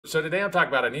So today I'm talking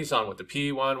about a Nissan with the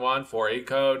P1148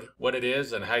 code, what it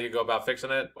is and how you go about fixing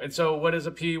it. And so what is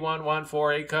a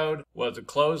P1148 code? Well, it's a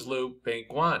closed loop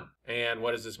bank 1. And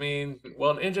what does this mean?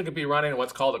 Well, an engine could be running in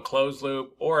what's called a closed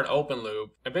loop or an open loop.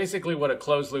 And basically what a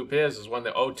closed loop is when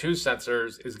the O2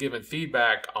 sensors is giving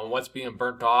feedback on what's being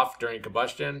burnt off during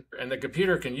combustion. And the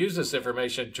computer can use this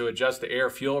information to adjust the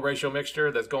air-fuel ratio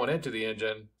mixture that's going into the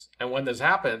engine. And when this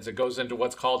happens, it goes into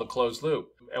what's called a closed loop.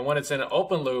 And when it's in an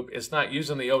open loop, it's not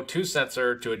using the O2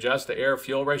 sensor to adjust the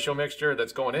air-fuel ratio mixture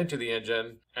that's going into the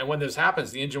engine. And when this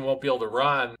happens, the engine won't be able to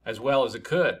run as well as it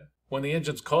could. When the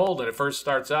engine's cold and it first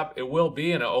starts up, it will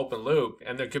be in an open loop,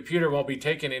 and the computer won't be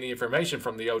taking any information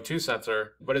from the O2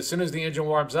 sensor. But as soon as the engine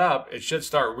warms up, it should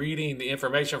start reading the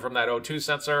information from that O2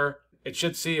 sensor. It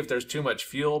should see if there's too much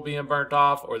fuel being burnt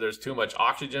off or there's too much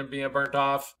oxygen being burnt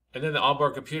off. And then the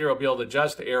onboard computer will be able to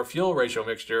adjust the air-fuel ratio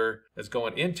mixture that's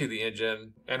going into the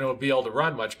engine, and it will be able to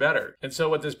run much better. And so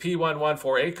with this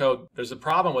P1148 code, there's a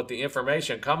problem with the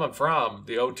information coming from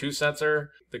the O2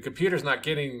 sensor. The computer's not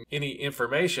getting any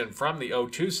information from the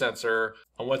O2 sensor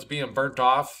on what's being burnt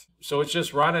off. So it's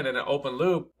just running in an open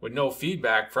loop with no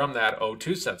feedback from that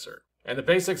O2 sensor. And the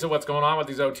basics of what's going on with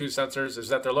these O2 sensors is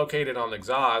that they're located on the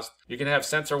exhaust. You can have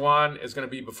sensor 1 is going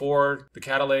to be before the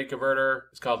catalytic converter.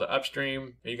 It's called the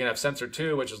upstream. And you can have sensor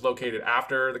 2, which is located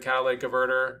after the catalytic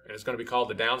converter, and it's going to be called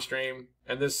the downstream.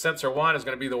 And this sensor 1 is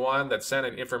going to be the one that's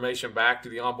sending information back to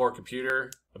the onboard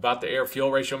computer about the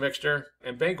air-fuel ratio mixture.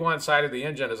 And bank 1 side of the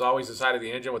engine is always the side of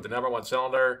the engine with the number 1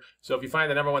 cylinder. So if you find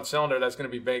the number 1 cylinder, that's going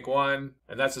to be bank 1,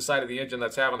 and that's the side of the engine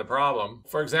that's having the problem.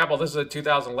 For example, this is a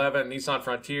 2011 Nissan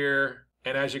Frontier.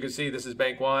 And as you can see, this is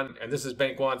bank 1, and this is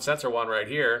bank 1, sensor 1 right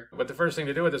here. But the first thing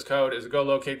to do with this code is to go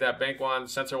locate that bank 1,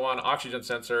 sensor 1 oxygen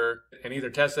sensor and either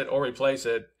test it or replace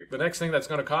it. The next thing that's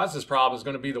going to cause this problem is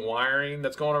going to be the wiring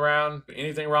that's going around.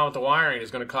 Anything wrong with the wiring is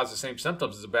going to cause the same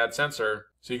symptoms as a bad sensor.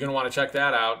 So you're going to want to check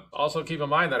that out. Also keep in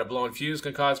mind that a blown fuse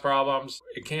can cause problems.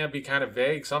 It can be kind of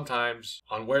vague sometimes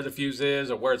on where the fuse is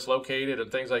or where it's located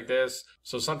and things like this.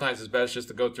 So sometimes it's best just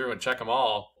to go through and check them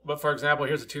all. But for example,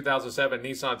 here's a 2007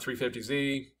 Nissan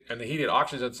 350Z, and the heated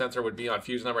oxygen sensor would be on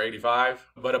fuse number 85.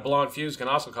 But a blown fuse can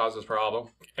also cause this problem.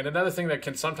 And another thing that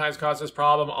can sometimes cause this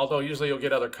problem, although usually you'll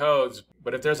get other codes,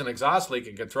 but if there's an exhaust leak,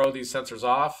 it can throw these sensors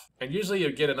off. And usually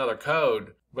you'll get another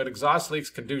code, but exhaust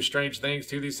leaks can do strange things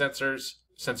to these sensors,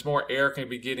 since more air can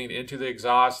be getting into the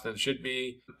exhaust than should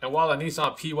be. And while a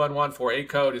Nissan P1148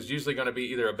 code is usually going to be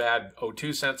either a bad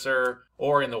O2 sensor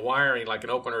or in the wiring like an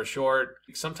open or short,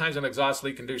 sometimes an exhaust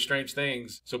leak can do strange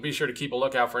things. So be sure to keep a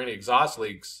lookout for any exhaust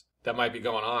leaks that might be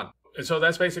going on. And so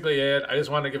that's basically it. I just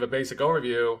wanted to give a basic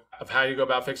overview of how you go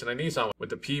about fixing a Nissan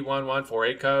with the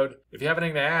P1148 code. If you have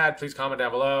anything to add, please comment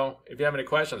down below. If you have any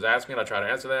questions, ask me and I'll try to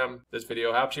answer them. If this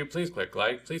video helps you, please click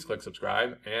like, please click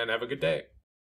subscribe, and have a good day.